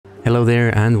Hello there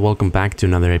and welcome back to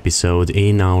another episode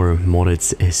in our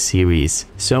modded series.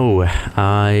 So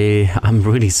I'm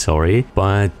really sorry,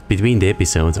 but between the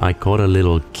episodes I got a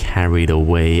little carried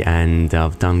away and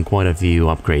I've done quite a few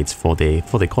upgrades for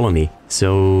the colony.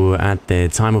 So at the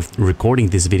time of recording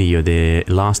this video, the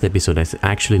last episode is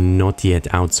actually not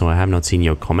yet out, so I have not seen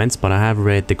your comments, but I have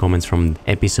read the comments from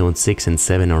episode 6 and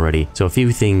 7 already. So a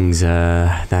few things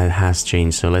that has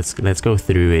changed, so let's go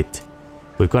through it.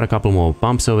 We've got a couple more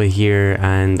bumps over here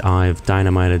and I've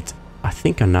dynamited, I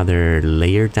think, another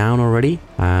layer down already.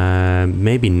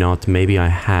 Maybe not, maybe I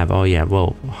have. Oh yeah,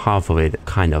 well, half of it,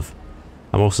 kind of.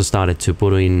 I've also started to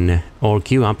put in or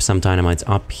queue up some dynamites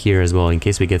up here as well in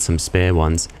case we get some spare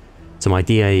ones. So my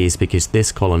idea is, because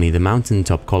this colony, the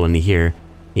mountaintop colony here,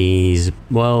 is,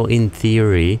 well, in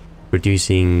theory,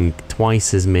 producing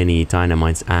twice as many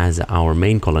dynamites as our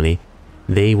main colony.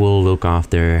 They will look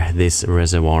after this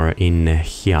reservoir in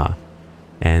here,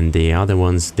 and the other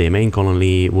ones, the main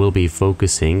colony, will be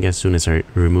focusing as soon as I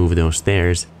remove those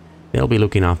stairs. They'll be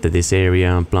looking after this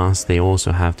area, plus they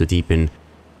also have to deepen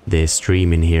the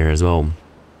stream in here as well.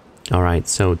 Alright,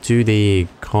 so to the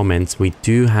comments, we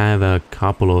do have a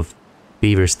couple of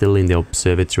beavers still in the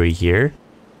observatory here.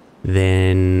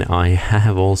 Then I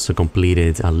have also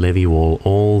completed a levee wall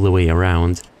all the way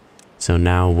around, so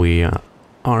now we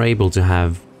are able to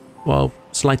have, well,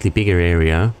 slightly bigger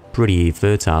area, pretty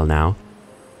fertile now.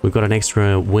 We've got an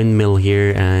extra windmill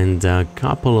here and a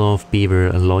couple of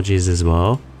beaver lodges as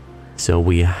well. So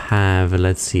we have,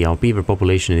 let's see, our beaver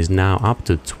population is now up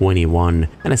to 21,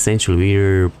 and essentially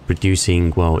we're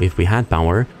producing, well, if we had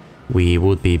power, we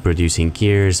would be producing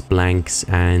gears, blanks,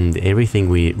 and everything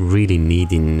we really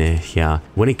need in here.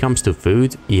 When it comes to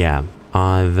food, yeah,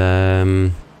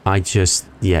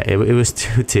 it was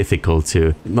too difficult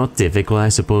to, not difficult I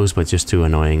suppose, but just too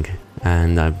annoying.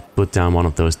 And I put down one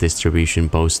of those distribution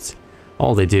posts.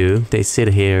 All they do, they sit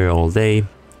here all day,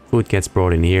 food gets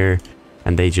brought in here,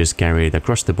 and they just carry it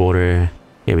across the border.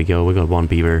 Here we go, we got one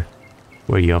beaver.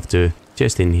 Where are you off to?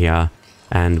 Just in here.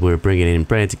 And we're bringing in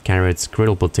bread, carrots,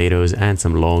 griddled potatoes, and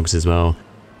some logs as well.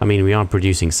 I mean, we are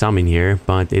producing some in here,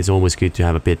 but it's always good to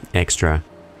have a bit extra.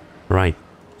 Right,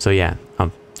 so yeah,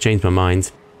 I've changed my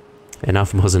mind.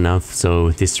 Enough was enough, so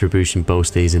distribution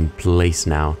post is in place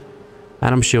now.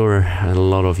 And I'm sure a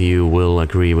lot of you will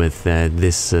agree with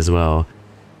this as well.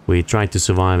 We tried to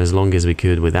survive as long as we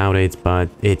could without it, but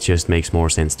it just makes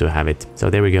more sense to have it. So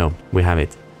there we go, we have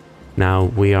it. Now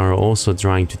we are also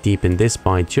trying to deepen this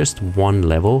by just one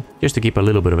level, just to keep a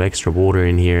little bit of extra water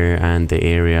in here and the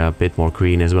area a bit more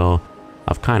green as well.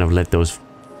 I've kind of let those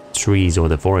trees or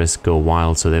the forest go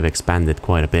wild, so they've expanded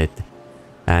quite a bit.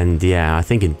 And yeah, I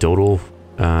think in total,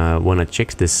 when I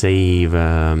checked the save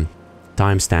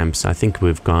timestamps, I think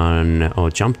we've gone or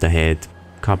jumped ahead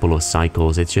a couple of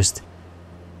cycles. It's just,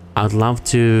 I'd love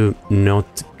to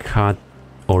not cut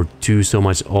or do so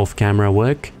much off-camera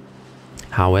work.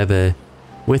 However,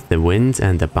 with the wind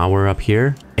and the power up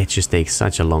here, it just takes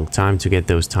such a long time to get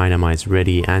those dynamites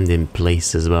ready and in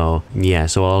place as well. Yeah,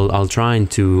 so I'll try and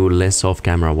do less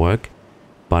off-camera work.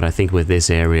 But I think with this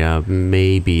area,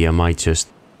 maybe I might just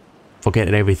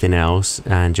forget everything else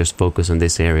and just focus on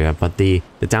this area. But the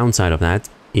downside of that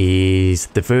is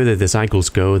the further the cycles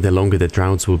go, the longer the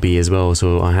droughts will be as well.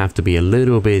 So I have to be a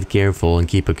little bit careful and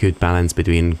keep a good balance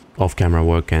between off-camera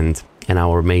work and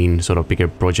our main sort of bigger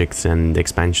projects and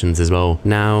expansions as well.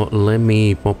 Now let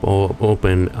me pop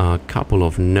open a couple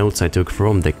of notes I took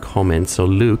from the comments. So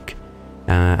Luke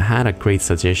had a great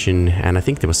suggestion, and I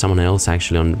think there was someone else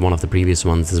actually on one of the previous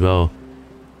ones as well.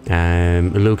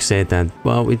 Luke said that,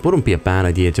 well, it wouldn't be a bad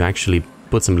idea to actually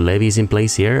put some levees in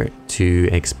place here to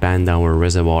expand our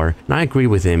reservoir. And I agree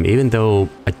with him, even though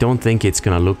I don't think it's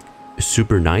gonna look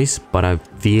super nice, but I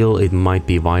feel it might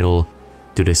be vital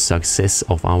to the success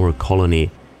of our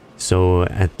colony. So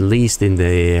at least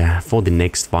for the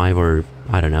next 5 or,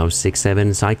 I don't know, 6,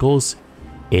 7 cycles,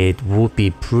 it would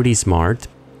be pretty smart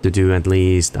to do at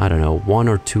least, I don't know, 1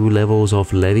 or 2 levels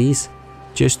of levees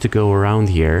just to go around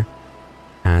here.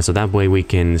 So that way we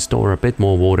can store a bit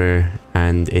more water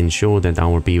and ensure that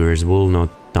our beavers will not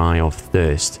die of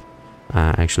thirst.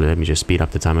 Actually, let me just speed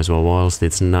up the time as well whilst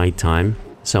it's night time.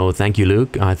 So thank you,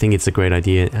 Luke. I think it's a great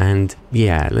idea, and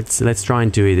yeah, let's try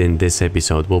and do it in this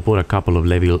episode. We'll put a couple of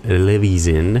levees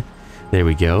in. There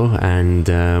we go, and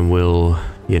we'll,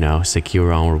 you know,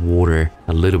 secure our water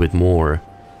a little bit more.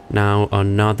 Now,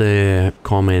 another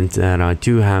comment that I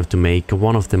do have to make.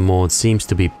 One of the mods seems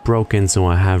to be broken, so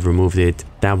I have removed it.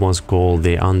 That was called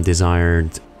the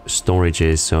undesired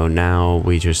storages. So now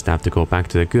we just have to go back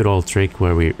to the good old trick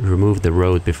where we remove the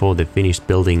road before the finished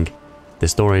building the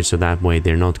storage, so that way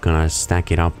they're not gonna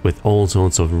stack it up with all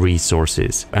sorts of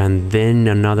resources. And then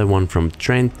another one from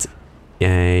Trent,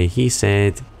 he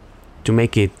said to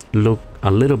make it look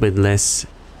a little bit less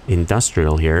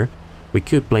industrial here, we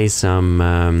could place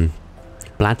some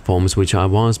platforms, which I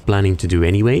was planning to do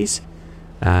anyways.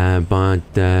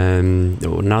 But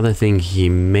another thing he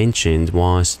mentioned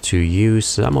was to use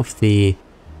some of the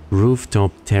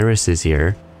rooftop terraces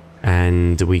here,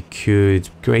 and we could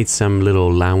create some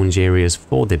little lounge areas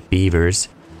for the beavers,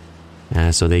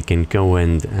 so they can go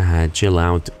and chill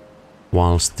out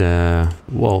whilst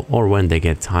well, or when they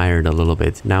get tired a little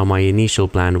bit. Now my initial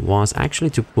plan was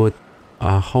actually to put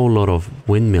a whole lot of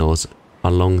windmills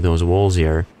along those walls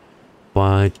here,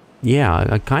 but yeah,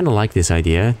 I kind of like this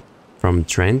idea from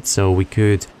Trent, so we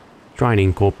could try and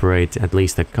incorporate at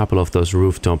least a couple of those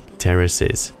rooftop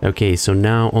terraces. Okay, so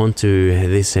now on to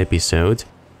this episode.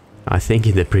 I think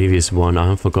in the previous one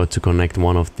I forgot to connect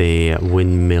one of the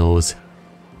windmills,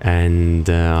 and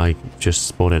I just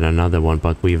spotted another one,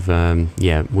 but we've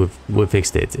yeah, we've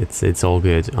fixed it. It's all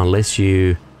good, unless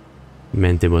you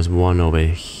meant there was one over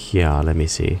here. Let me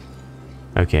see.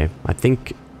 Okay, I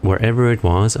think wherever it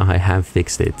was, I have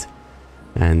fixed it.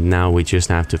 And now we just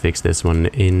have to fix this one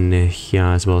in here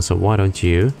as well. So why don't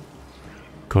you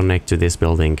connect to this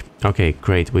building? Okay,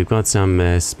 great. We've got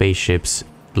some spaceships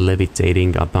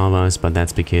levitating above us, but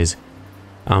that's because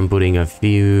I'm putting a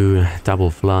few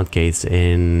double floodgates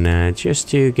in just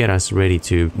to get us ready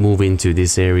to move into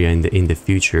this area in the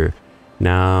future.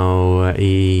 Now,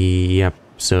 yep.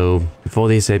 So for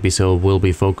this episode, we'll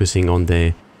be focusing on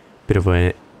the bit of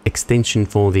an extension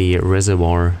for the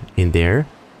reservoir in there.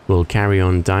 We'll carry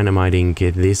on dynamiting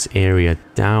this area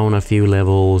down a few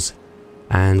levels,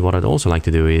 and what I'd also like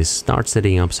to do is start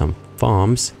setting up some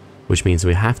farms, which means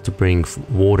we have to bring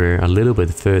water a little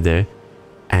bit further.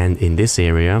 And in this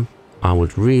area, I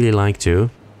would really like to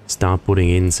start putting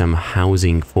in some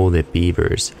housing for the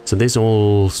beavers. So this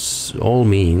all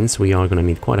means we are going to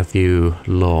need quite a few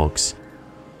logs.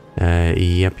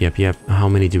 Yep. How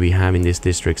many do we have in this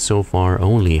district so far?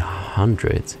 Only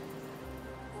 100.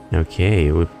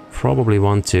 Okay, we probably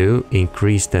want to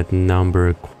increase that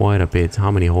number quite a bit.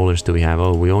 How many haulers do we have?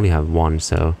 Oh, we only have one,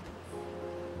 so...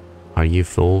 Are you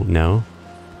full? No.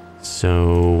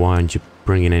 So why aren't you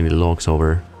bringing any logs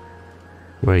over?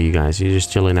 Where are you guys? You're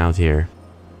just chilling out here.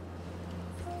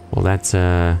 Well, that's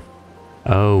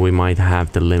oh, we might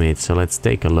have the limit, so let's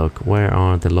take a look. Where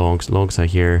are the logs? Logs are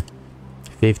here.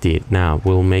 50. Now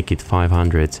we'll make it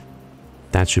 500.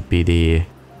 That should be the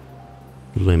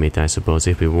limit, I suppose,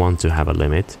 if we want to have a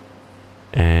limit.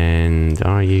 And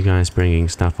are you guys bringing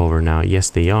stuff over now? Yes,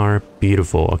 they are.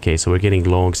 Beautiful. Okay, so we're getting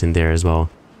logs in there as well.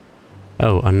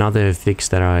 Oh, another fix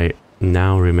that I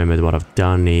now remembered what I've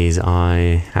done is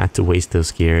I had to waste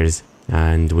those gears,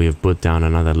 and we've put down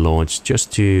another launch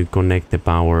just to connect the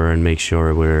power and make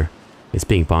sure it's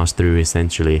being passed through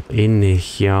essentially. In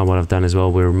here, what I've done as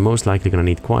well, we're most likely going to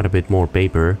need quite a bit more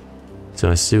paper. So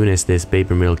as soon as this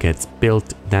paper mill gets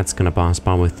built, that's going to pass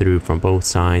power through from both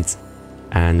sides,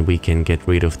 and we can get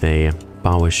rid of the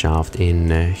power shaft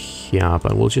in here,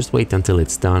 but we'll just wait until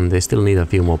it's done. They still need a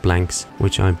few more planks,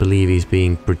 which I believe is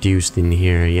being produced in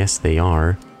here. Yes, they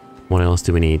are. What else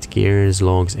do we need? Gears,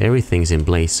 logs, everything's in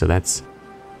place, so that's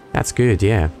good,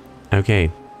 yeah.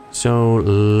 Okay, so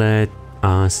let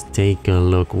us take a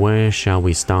look. Where shall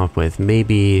we start with?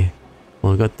 Maybe,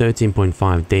 well, we've got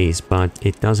 13.5 days, but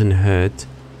it doesn't hurt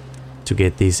to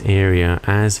get this area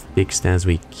as fixed as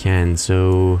we can.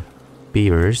 So,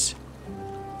 beavers,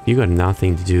 you got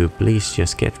nothing to do, please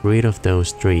just get rid of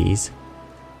those trees.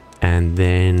 And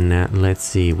then let's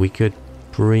see, we could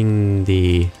bring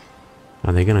the...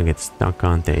 Oh, they're gonna get stuck,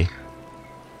 aren't they?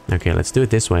 Okay, let's do it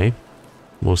this way.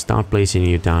 We'll start placing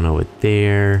you down over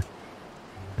there,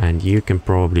 and you can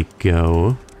probably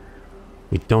go.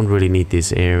 We don't really need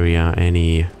this area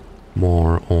any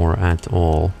more or at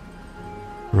all.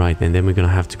 Right, and then we're gonna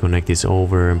have to connect this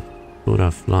over, put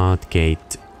a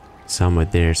floodgate somewhere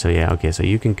there. So yeah, okay, so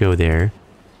you can go there.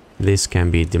 This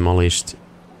can be demolished,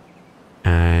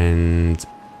 and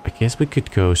I guess we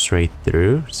could go straight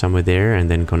through somewhere there and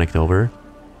then connect over.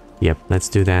 Yep, let's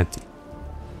do that.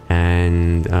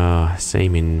 And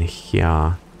same in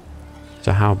here.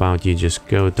 So how about you just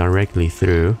go directly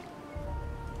through,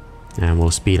 and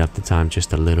we'll speed up the time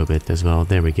just a little bit as well.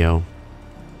 There we go.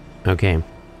 Okay,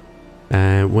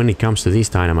 when it comes to these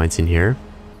dynamites in here,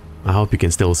 I hope you can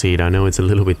still see it. I know it's a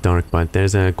little bit dark, but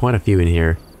there's quite a few in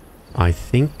here. I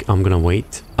think I'm gonna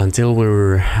wait until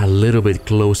we're a little bit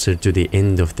closer to the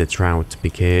end of the drought,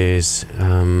 because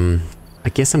I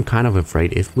guess I'm kind of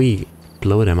afraid if we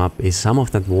blow them up, is some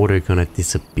of that water gonna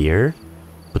disappear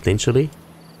potentially.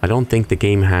 I don't think the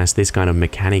game has this kind of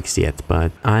mechanics yet,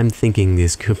 but I'm thinking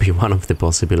this could be one of the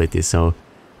possibilities, so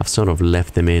I've sort of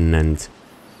left them in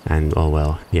and oh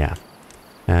well, yeah.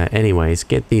 Anyways,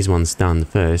 get these ones done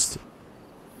first,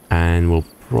 and we'll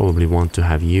probably want to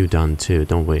have you done too,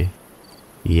 don't we?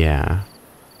 Yeah,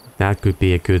 that could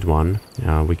be a good one.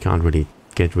 We can't really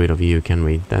get rid of you, can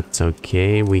we? That's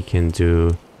okay. We can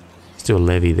do still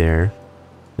levy there,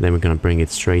 and then we're gonna bring it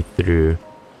straight through.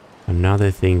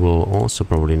 Another thing we'll also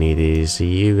probably need is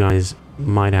you guys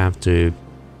might have to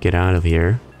get out of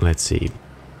here. Let's see,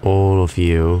 all of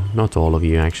you, not all of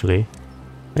you actually.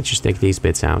 Let's just take these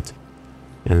bits out,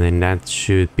 and then that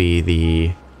should be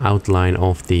the outline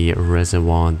of the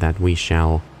reservoir that we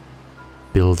shall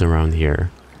build around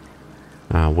here.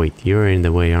 Wait, you're in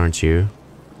the way, aren't you?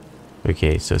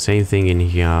 Okay, so same thing in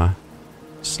here.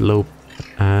 Slope.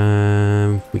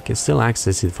 We can still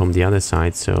access it from the other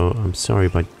side, so I'm sorry,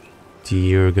 but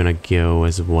you're gonna go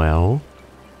as well.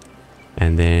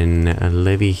 And then a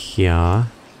levy here.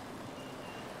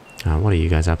 What are you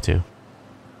guys up to?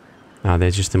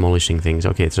 They're just demolishing things.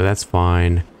 Okay, so that's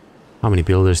fine. How many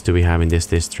builders do we have in this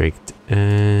district?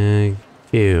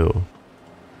 Few.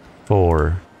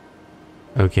 4.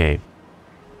 Okay.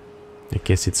 I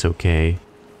guess it's okay.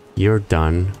 You're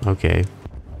done. Okay.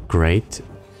 Great.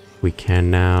 We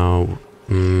can now...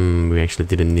 we actually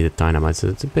didn't need a dynamite, so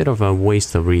it's a bit of a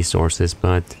waste of resources,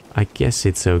 but I guess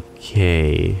it's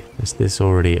okay. Is this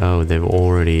already... Oh, they've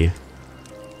already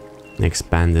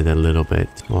expanded a little bit.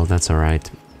 Well, that's alright.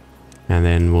 And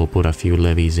then we'll put a few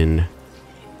levees in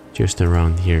just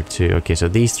around here too. Okay, so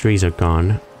these trees are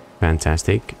gone.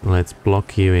 Fantastic. Let's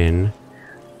block you in.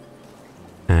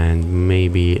 And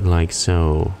maybe like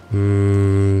so.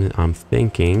 I'm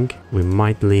thinking we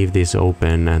might leave this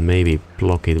open and maybe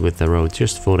block it with the road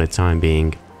just for the time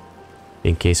being,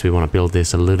 in case we want to build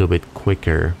this a little bit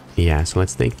quicker. Yeah, so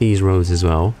let's take these roads as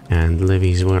well. And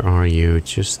levees, where are you?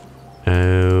 Just...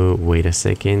 oh, wait a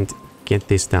second. Get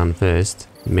this done first.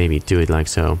 Maybe do it like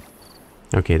so.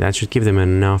 Okay, that should give them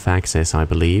enough access, I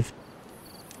believe.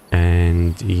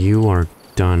 And you are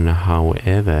done,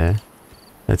 however.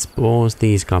 Let's pause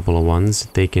these couple of ones.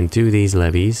 They can do these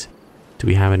levies. Do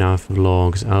we have enough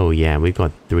logs? Oh yeah, we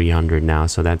got 300 now,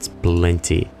 so that's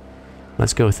plenty.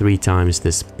 Let's go 3 times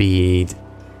the speed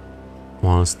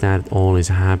whilst that all is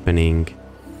happening.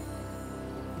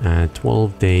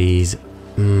 12 days.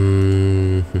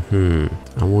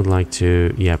 I would like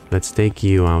to... Yep, let's take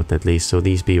you out at least, so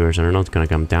these beavers are not gonna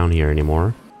come down here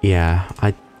anymore. Yeah,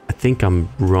 I think I'm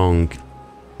wrong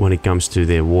when it comes to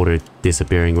the water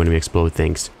disappearing when we explode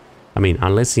things. I mean,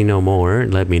 unless you know more,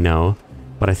 let me know.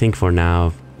 But I think for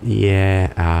now,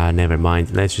 yeah, never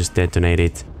mind. Let's just detonate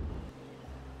it.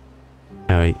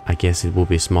 I guess it would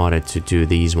be smarter to do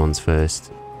these ones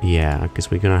first. Yeah,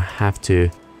 because we're gonna have to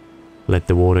let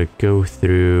the water go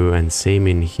through, and same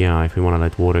in here if we want to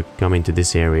let water come into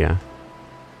this area.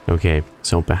 Okay,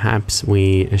 so perhaps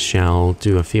we shall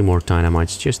do a few more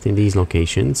dynamites just in these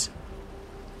locations.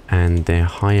 And the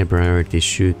higher priority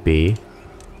should be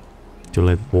to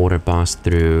let water pass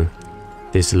through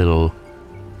this little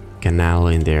canal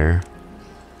in there.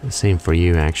 Same for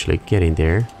you actually, get in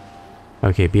there.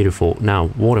 Okay, beautiful.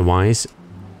 Now, water-wise,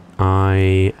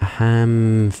 I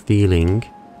am feeling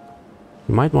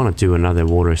we might want to do another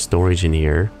water storage in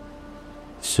here.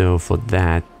 So for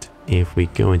that, if we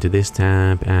go into this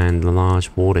tab and the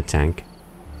large water tank,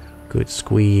 could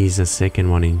squeeze a second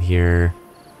one in here.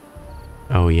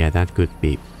 Oh yeah, that could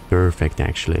be perfect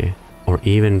actually. Or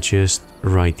even just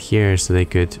right here, so they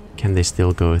could... Can they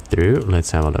still go through?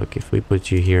 Let's have a look. If we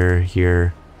put you here,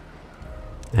 here,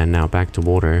 and now back to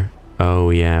water. Oh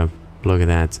yeah, look at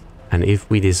that. And if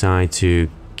we decide to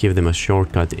give them a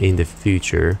shortcut in the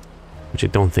future, which I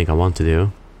don't think I want to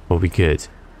do, but we could.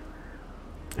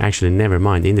 Actually, never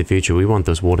mind. In the future, we want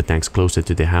those water tanks closer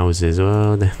to the houses.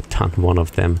 Oh, they've done one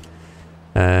of them.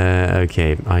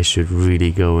 Okay, I should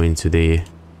really go into the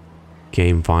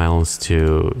game files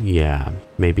to, yeah,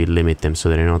 maybe limit them so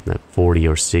they're not at 40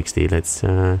 or 60. Let's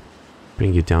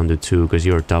bring you down to 2 because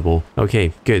you're double.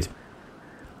 Okay, good.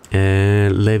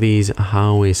 Levies,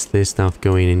 how is this stuff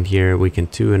going in here? We can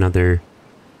do another...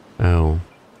 Oh,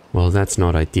 well, that's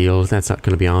not ideal. That's not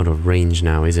going to be out of range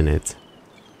now, isn't it?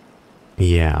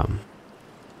 Yeah.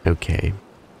 Okay.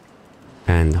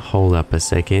 And hold up a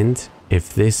second.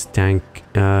 If this tank...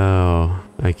 Oh,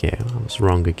 okay, I was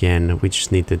wrong again. We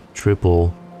just need the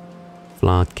triple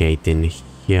floodgate in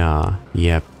here.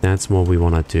 Yep, that's what we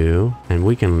want to do. And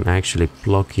we can actually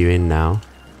block you in now,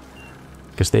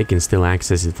 because they can still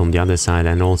access it from the other side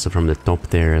and also from the top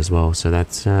there as well. So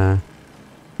that's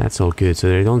all good. So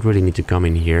they don't really need to come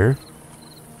in here.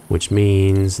 which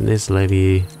means this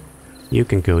levee, you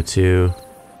can go too.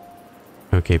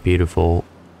 Okay, beautiful.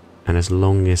 And as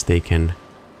long as they can...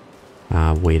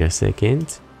 wait a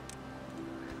second.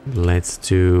 Let's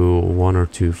do 1 or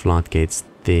 2 floodgates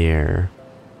there.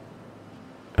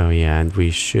 Oh yeah, and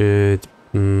we should...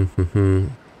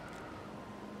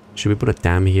 Should we put a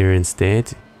dam here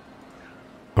instead?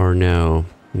 Or no?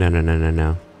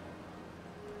 No.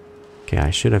 Okay,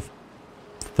 I should have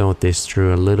thought this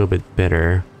through a little bit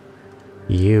better.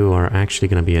 You are actually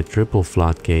going to be a triple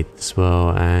floodgate as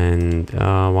well. And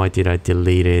why did I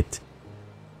delete it?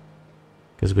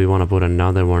 Because we want to put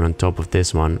another one on top of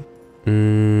this one.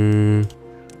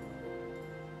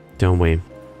 Don't we?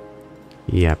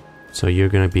 Yep. So you're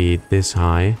going to be this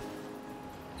high.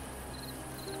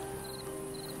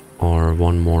 Or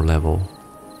one more level.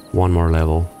 One more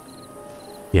level.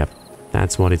 Yep.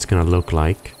 That's what it's going to look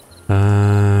like.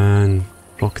 And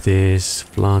block this.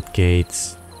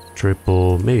 Floodgates.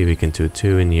 Triple. Maybe we can do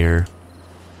 2 in here.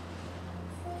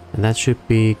 And that should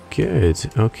be good.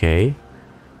 Okay.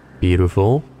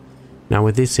 Beautiful. Now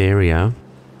with this area,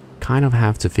 kind of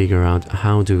have to figure out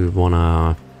how do we want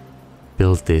to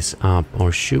build this up,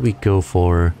 or should we go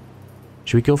for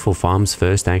farms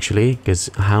first actually, because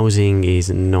housing is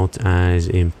not as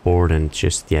important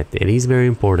just yet. It is very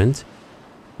important,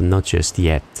 not just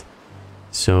yet.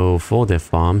 So for the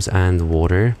farms and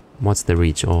water, what's the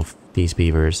reach of these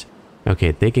beavers?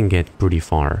 Okay, they can get pretty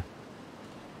far.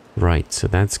 Right, so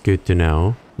that's good to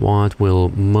know. What we'll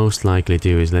most likely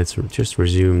do is let's just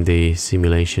resume the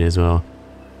simulation as well.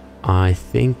 I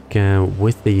think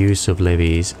with the use of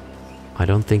levees, I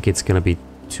don't think it's gonna be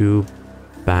too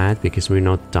bad because we're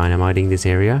not dynamiting this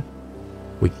area.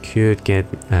 We could get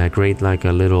create like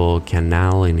a little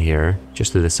canal in here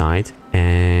just to the side,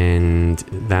 and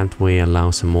that way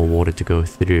allow some more water to go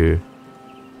through.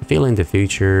 I feel in the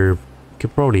future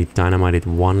could probably dynamite it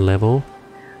 1 level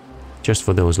just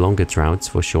for those longer droughts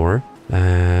for sure.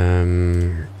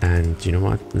 And you know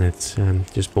what, let's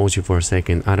just pause you for a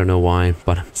second. I don't know why,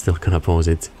 but I'm still gonna pause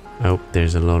it. Oh,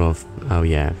 there's a lot of, oh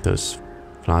yeah, those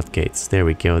floodgates. There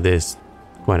we go. There's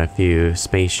quite a few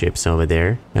spaceships over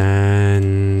there.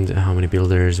 And how many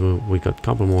builders? We got a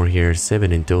couple more here.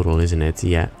 7 in total, isn't it?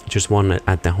 Yeah, just 1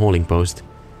 at the hauling post.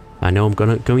 I know I'm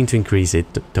going to increase it,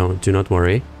 do not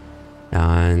worry.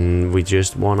 And we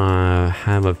just wanna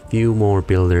have a few more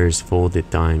builders for the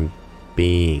time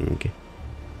being.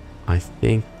 I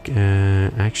think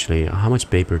actually, how much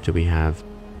paper do we have?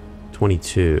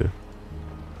 22.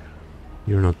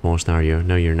 You're not paused, are you?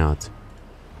 No, you're not.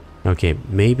 Okay,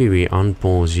 maybe we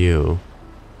unpause you.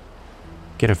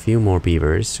 Get a few more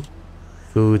beavers.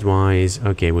 Food wise,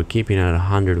 okay, we're keeping it at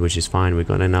 100, which is fine. We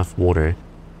got enough water.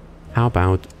 How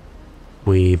about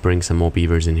we bring some more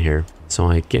beavers in here? So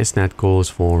I guess that calls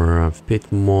for a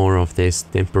bit more of this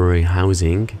temporary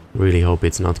housing. Really hope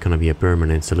it's not gonna be a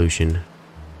permanent solution.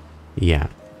 Yeah.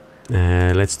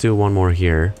 Let's do 1 more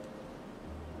here.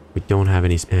 We don't have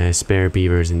any spare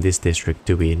beavers in this district,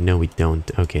 do we? No, we don't.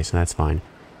 Okay, so that's fine.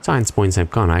 Science points have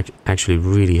gone actually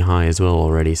really high as well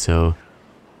already, so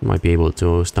might be able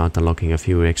to start unlocking a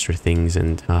few extra things.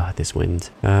 And this wind.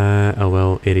 Oh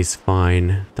well, it is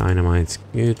fine. Dynamites,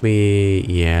 could we?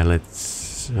 Yeah,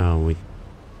 let's.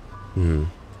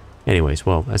 Anyways,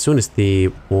 well, as soon as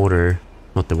the water,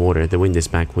 not the water, the wind is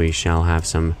back, we shall have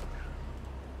some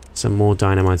more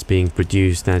dynamites being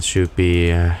produced. That should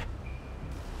be.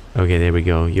 Okay, there we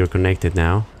go. You're connected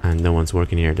now, and no one's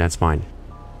working here. That's fine.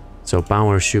 So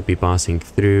power should be passing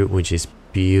through, which is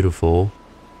beautiful.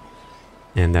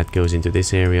 And that goes into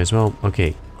this area as well.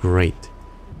 Okay, great.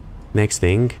 Next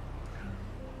thing.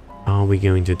 Are we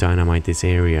going to dynamite this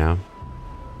area?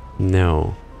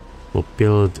 No. We'll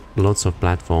build lots of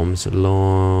platforms.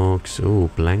 Logs. Ooh,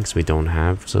 blanks we don't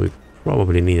have. So we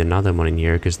probably need another one in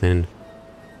here, because then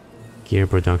gear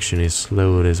production is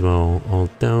slowed as well.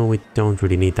 Although we don't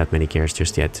really need that many gears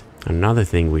just yet. Another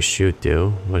thing we should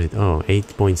do. What is it? Oh,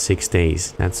 8.6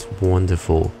 days. That's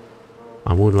wonderful.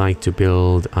 I would like to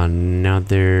build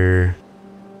another,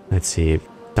 let's see,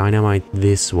 dynamite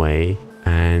this way,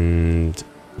 and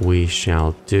we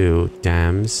shall do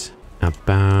dams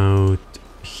about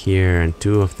here, and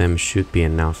 2 of them should be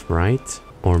enough, right?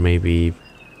 Or maybe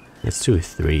let's do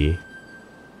 3.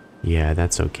 Yeah,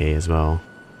 that's okay as well.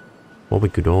 What we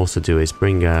could also do is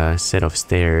bring a set of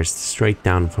stairs straight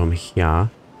down from here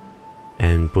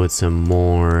and put some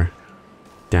more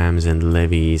dams and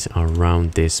levees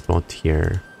around this spot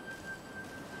here.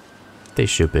 They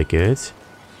should be good.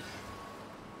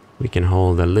 We can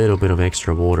hold a little bit of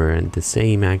extra water, and the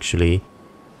same actually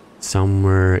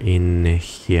somewhere in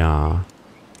here.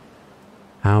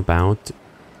 How about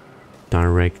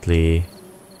directly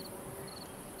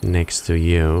next to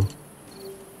you.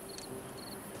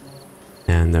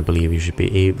 And I believe you should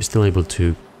be still able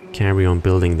to carry on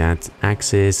building that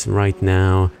axis right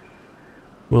now.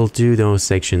 We'll do those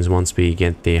sections once we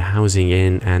get the housing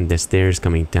in and the stairs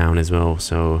coming down as well.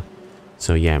 So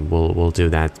yeah, we'll do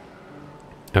that.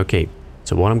 Okay,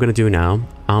 so what I'm gonna do now,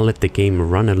 I'll let the game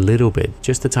run a little bit,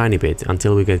 just a tiny bit,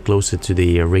 until we get closer to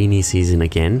the rainy season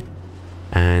again.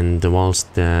 And whilst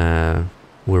we're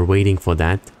waiting for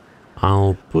that,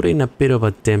 I'll put in a bit of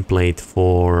a template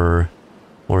for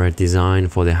a design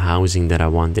for the housing that I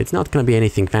want. It's not gonna be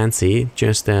anything fancy,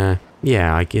 just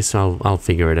yeah, I guess I'll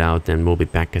figure it out and we'll be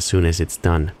back as soon as it's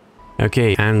done.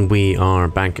 Okay, and we are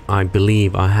back. I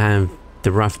believe I have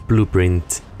the rough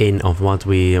blueprint in of what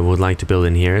we would like to build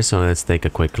in here, so let's take a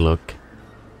quick look.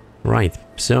 Right,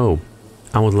 so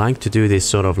I would like to do this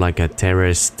sort of like a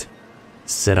terraced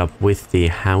setup with the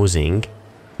housing,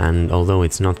 and although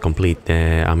it's not complete,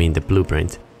 I mean the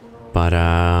blueprint, but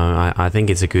I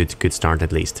think it's a good start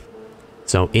at least.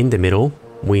 So in the middle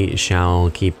we shall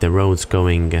keep the roads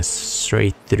going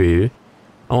straight through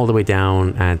all the way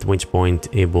down, at which point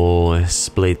it will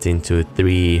split into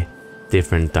 3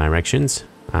 different directions.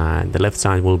 The left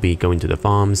side will be going to the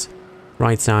farms,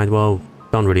 right side, well,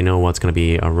 don't really know what's gonna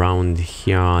be around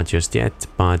here just yet,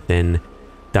 but then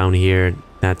down here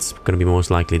that's gonna be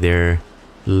most likely their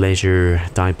leisure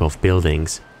type of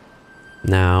buildings.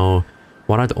 Now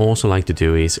what I'd also like to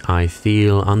do is, I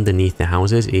feel underneath the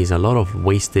houses is a lot of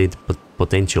wasted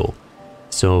potential.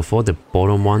 So for the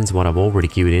bottom ones, what I've already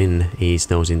queued in is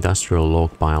those industrial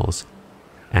log piles.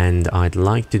 And I'd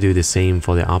like to do the same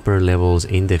for the upper levels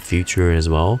in the future as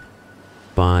well.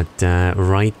 But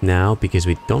right now, because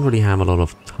we don't really have a lot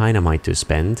of dynamite to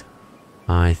spend,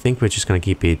 I think we're just gonna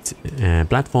keep it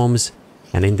platforms.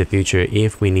 And in the future,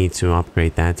 if we need to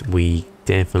upgrade that, we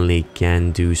definitely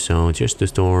can do so, just to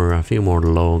store a few more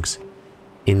logs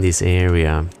in this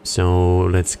area. So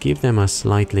let's give them a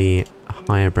slightly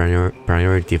higher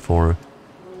priority for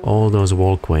all those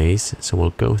walkways. So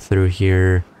we'll go through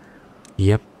here,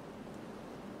 yep,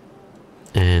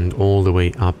 and all the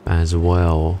way up as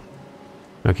well.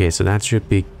 Okay, so that should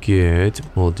be good.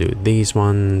 We'll do these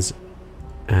ones,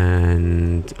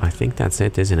 and I think that's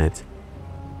it, isn't it?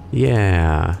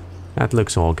 Yeah, that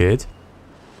looks all good.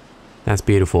 That's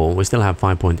beautiful. We still have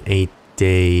 5.8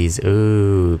 days.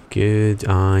 Oh, good.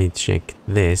 I check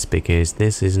this because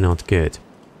this is not good.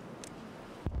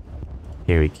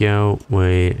 Here we go.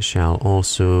 We shall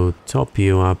also top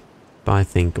you up. I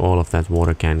think all of that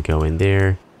water can go in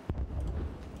there.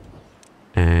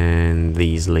 And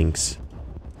these links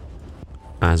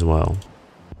as well.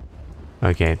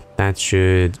 Okay, that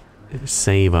should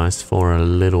save us for a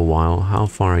little while. How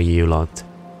far are you lot?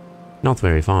 Not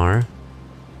very far.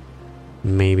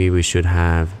 Maybe we should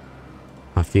have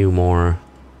a few more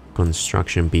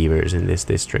construction beavers in this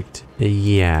district.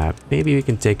 Yeah, maybe we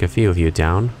can take a few of you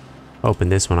down. Open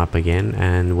this one up again,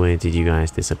 and where did you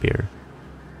guys disappear?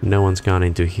 No one's gone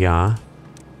into here.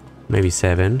 Maybe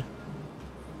 7.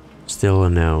 Still a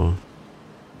no.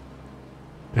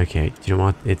 Okay, do you know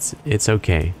what? It's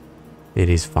okay. It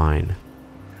is fine.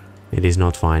 It is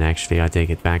not fine, actually. I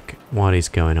take it back. What is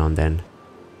going on then?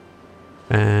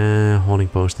 Holding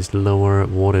post is lower.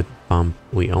 Water pump,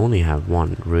 we only have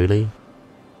 1, really?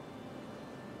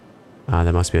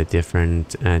 There must be a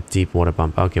different deep water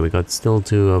pump. Okay, we got still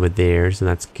 2 over there, so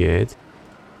that's good.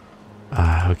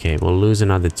 Okay, we'll lose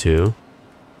another 2.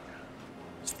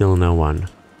 Still no one.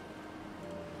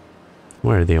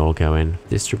 Where are they all going?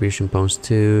 Distribution post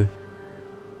 2.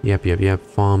 Yep.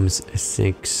 Farms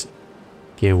 6.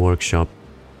 Gear workshop.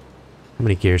 How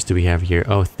many gears do we have here?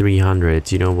 Oh,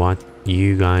 300. You know what?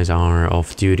 You guys are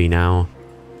off duty now.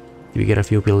 Did we get a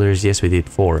few builders? Yes, we did.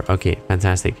 4. Okay,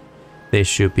 fantastic. This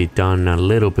should be done a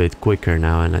little bit quicker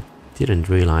now, and I didn't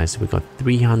realize we got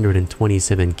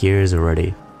 327 gears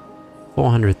already.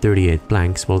 438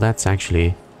 planks. Well, that's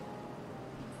actually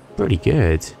pretty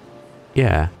good.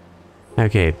 Yeah.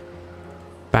 Okay.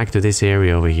 Back to this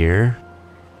area over here.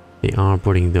 They are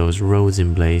putting those roads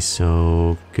in place,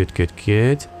 so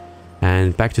good.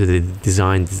 And back to the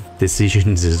design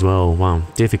decisions as well. Wow,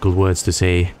 difficult words to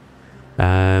say.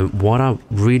 What I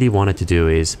really wanted to do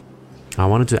is, I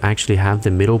wanted to actually have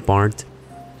the middle part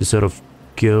to sort of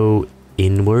go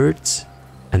inwards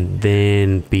and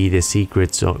then be the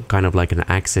secret, so kind of like an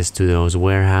access to those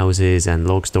warehouses and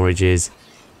log storages.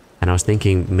 And I was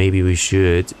thinking maybe we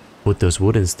should put those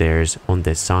wooden stairs on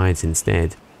the sides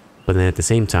instead. But then at the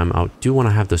same time, I do want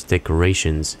to have those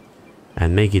decorations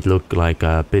and make it look like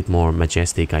a bit more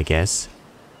majestic, I guess.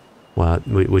 Well,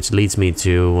 which leads me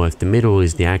to, if the middle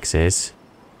is the access,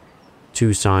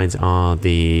 two sides are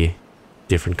the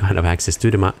different kind of access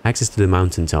to the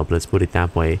mountaintop, let's put it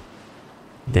that way,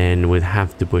 then we'd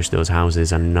have to push those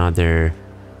houses another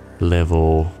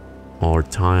level or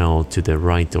tile to the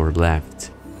right or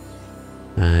left.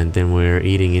 And then we're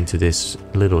eating into this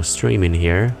little stream in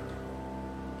here.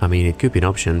 I mean, it could be an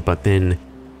option, but then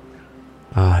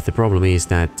the problem is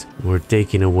that we're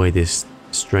taking away this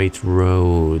straight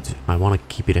road. I want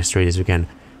to keep it as straight as we can.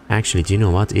 Actually, do you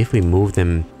know what? If we move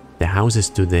the houses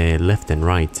to the left and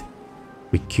right,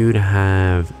 we could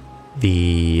have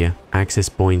the access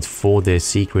point for the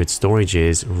secret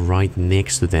storages right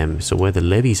next to them. So where the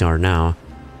levees are now,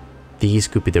 these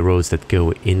could be the roads that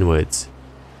go inwards.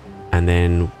 And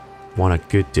then what I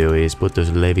could do is put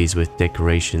those levees with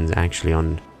decorations actually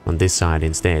on this side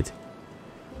instead.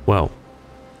 Well,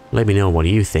 let me know what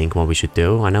you think what we should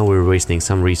do. I know we're wasting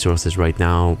some resources right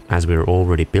now as we're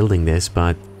already building this,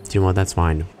 but do you know what, that's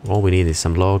fine. All we need is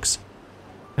some logs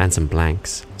and some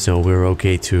planks. So we're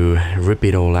okay to rip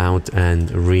it all out and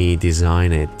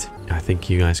redesign it. I think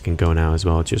you guys can go now as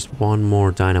well. Just one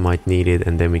more dynamite needed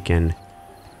and then we can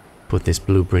put this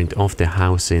blueprint of the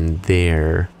house in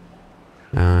there.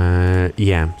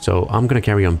 Yeah, so I'm gonna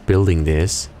carry on building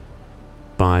this,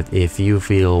 but if you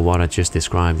feel what I just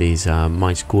described is a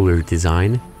much cooler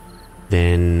design,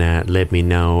 then let me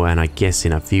know, and I guess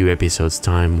in a few episodes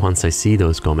time, once I see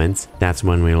those comments, that's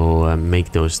when we'll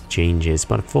make those changes.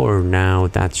 But for now,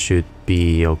 that should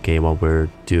be okay what we're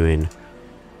doing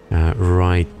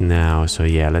right now. So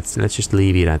yeah, let's just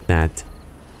leave it at that.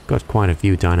 Got quite a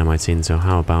few dynamites in, so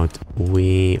how about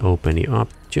we open you up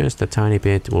just a tiny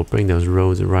bit. We'll bring those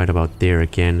roads right about there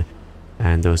again,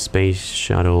 and those space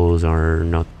shuttles are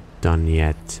not done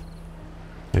yet.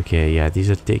 Okay, yeah, these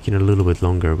are taking a little bit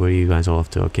longer. Where are you guys all off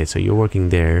to? Okay, so you're working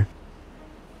there.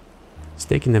 It's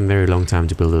taking them a very long time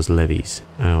to build those levees.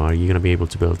 Oh, are you gonna be able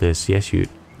to build this? Yes,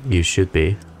 you should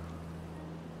be.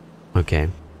 Okay,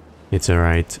 it's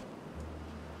alright.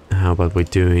 How about we're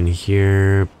doing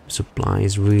here? Supply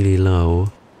is really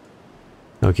low.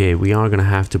 Okay, we are gonna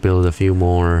have to build a few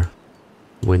more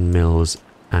windmills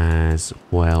as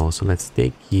well. So let's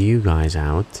take you guys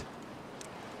out.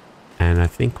 And I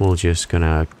think we're just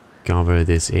gonna cover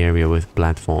this area with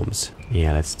platforms.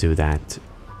 Yeah, let's do that.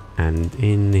 And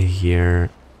in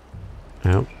here...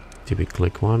 Oh, did we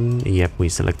click one? Yep, we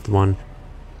selected one.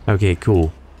 Okay,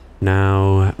 cool.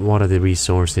 Now, what are the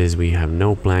resources? We have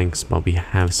no planks, but we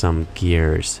have some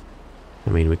gears. I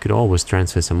mean, we could always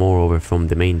transfer some more over from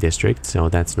the main district, so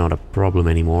that's not a problem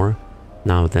anymore.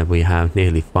 Now that we have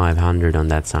nearly 500 on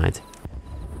that side.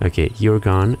 Okay, you're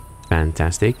gone.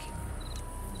 Fantastic.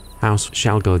 House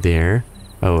shall go there.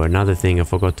 Oh, another thing I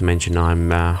forgot to mention, I'm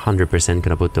 100%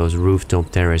 gonna put those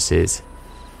rooftop terraces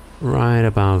right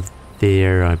above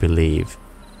there, I believe.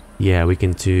 Yeah, we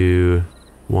can do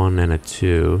 1 and a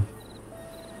 2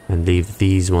 and leave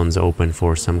these ones open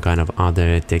for some kind of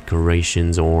other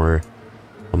decorations or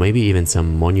maybe even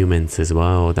some monuments as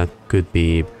well. That could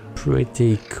be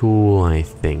pretty cool, I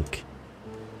think.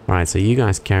 Alright, so you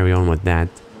guys carry on with that.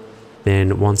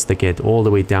 Then once they get all the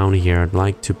way down here, I'd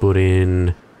like to put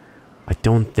in... I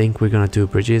don't think we're gonna do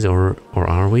bridges, or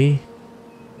are we?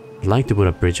 I'd like to put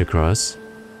a bridge across,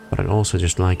 but I'd also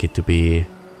just like it to be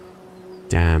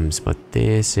dams. But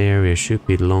this area should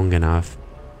be long enough.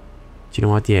 Do you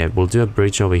know what? Yeah, we'll do a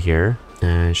bridge over here.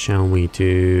 Shall we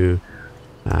do...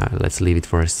 let's leave it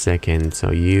for a second,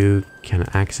 so you can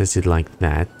access it like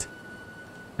that.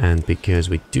 And because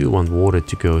we do want water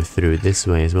to go through this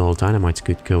way as well, dynamites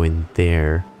could go in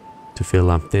there to fill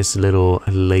up this little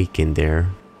lake in there,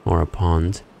 or a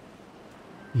pond.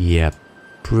 Yep,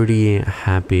 pretty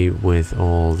happy with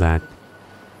all that.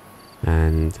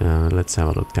 And let's have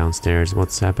a look downstairs.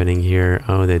 What's happening here?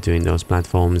 Oh, they're doing those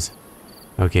platforms.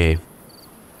 Okay,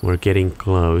 we're getting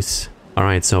close.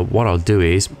 Alright, so what I'll do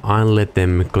is I'll let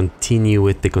them continue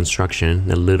with the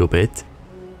construction a little bit.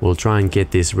 We'll try and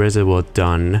get this reservoir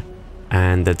done,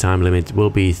 and the time limit will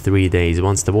be 3 days.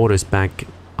 Once the water's back,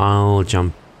 I'll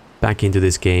jump back into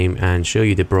this game and show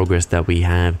you the progress that we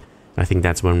have. I think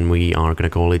that's when we are gonna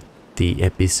call it the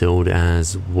episode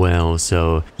as well.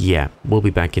 So yeah, we'll be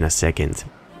back in a second.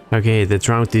 Okay, the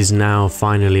drought is now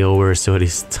finally over, so it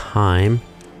is time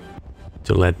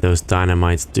to let those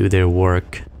dynamites do their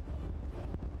work.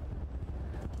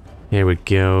 Here we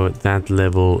go, that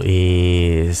level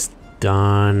is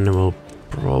done. We'll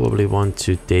probably want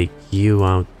to take you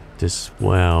out as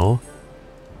well.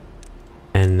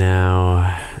 And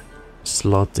now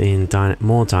slot in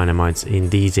more dynamites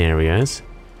in these areas.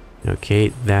 Okay,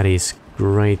 that is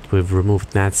great. We've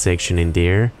removed that section in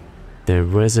there. The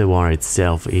reservoir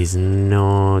itself is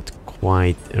not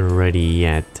quite ready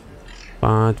yet.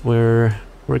 but we're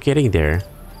getting there.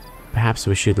 Perhaps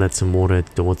we should let some water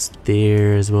towards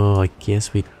there as well. I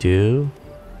guess we do,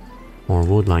 or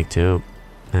would like to.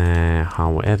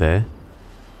 However,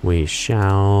 we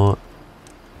shall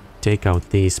take out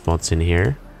these spots in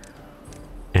here.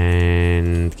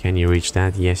 And can you reach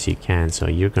that? Yes, you can. So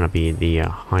you're gonna be the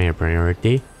higher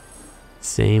priority.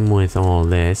 Same with all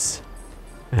this.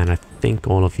 And I think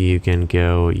all of you can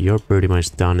go. You're pretty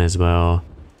much done as well.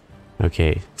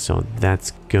 Okay, so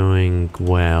that's going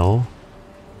well.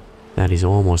 That is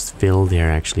almost filled here,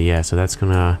 actually. Yeah, so that's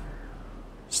gonna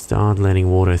start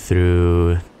letting water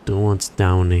through towards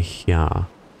down here.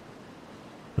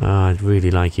 I'd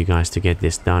really like you guys to get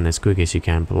this done as quick as you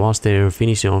can. But whilst they're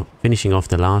finishing off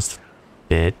the last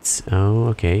bit... Oh,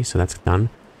 okay, so that's done.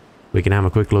 We can have a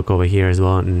quick look over here as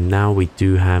well. Now we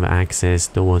do have access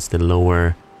towards the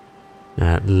lower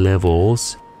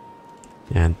levels.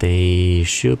 And they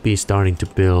should be starting to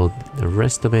build the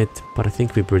rest of it. But I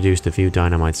think we produced a few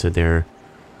dynamites, so they're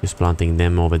just planting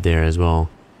them over there as well.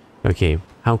 Okay,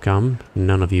 how come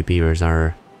none of you beavers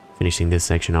are finishing this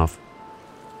section off?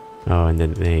 Oh, and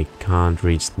then they can't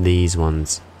reach these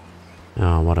ones.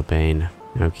 Oh, what a pain.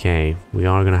 Okay, we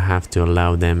are gonna have to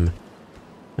allow them...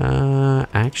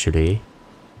 actually,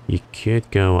 you could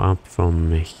go up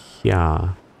from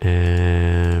here.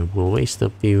 We'll waste a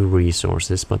few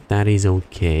resources, but that is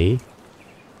okay.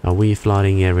 Are we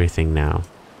flooding everything now?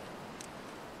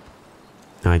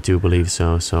 I do believe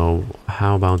so. So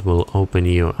how about we'll open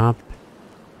you up?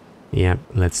 Yep,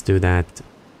 let's do that.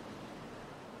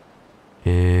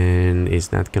 And is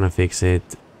that gonna fix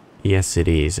it? Yes, it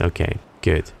is. Okay,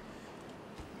 good.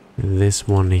 This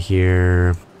one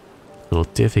here, a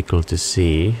little difficult to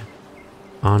see.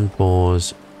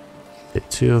 Unpause the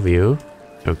two of you.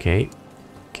 Okay,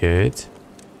 good.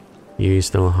 You're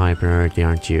still high priority,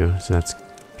 aren't you? So that's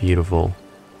beautiful.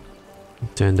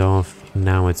 Turned off.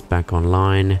 Now it's back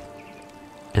online.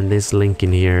 And this link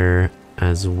in here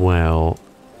as well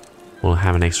will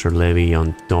have an extra levy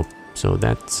on top. So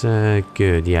that's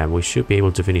good. Yeah, we should be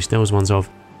able to finish those ones off.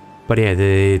 But yeah,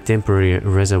 the temporary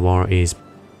reservoir is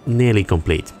nearly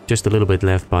complete. Just a little bit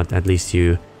left, but at least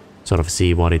you sort of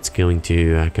see what it's going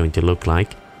to look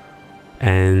like.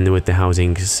 And with the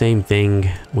housing, same thing.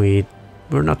 We're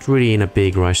not really in a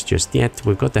big rush just yet.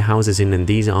 We've got the houses in, and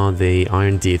these are the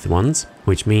Ironteeth ones,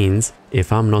 which means,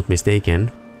 if I'm not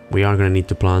mistaken, we are gonna need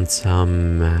to plant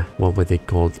some what were they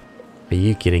called? Are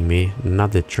you kidding me?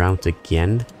 Another trout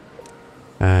again?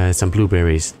 Some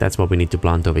blueberries. That's what we need to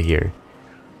plant over here.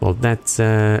 Well, that's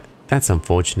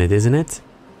unfortunate, isn't it?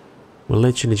 We'll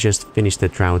literally just finish the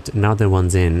trout. Another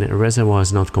one's in. Reservoir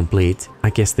is not complete. I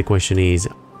guess the question is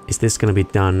this going to be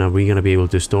done? Are we going to be able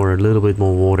to store a little bit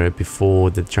more water before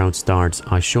the drought starts?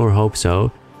 I sure hope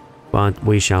so. But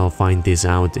we shall find this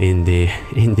out in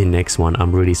the next one.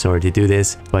 I'm really sorry to do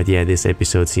this, but yeah, this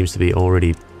episode seems to be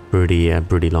already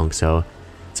pretty long. So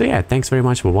yeah, thanks very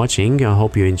much for watching. I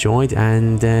hope you enjoyed,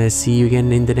 and see you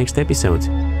again in the next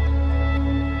episode.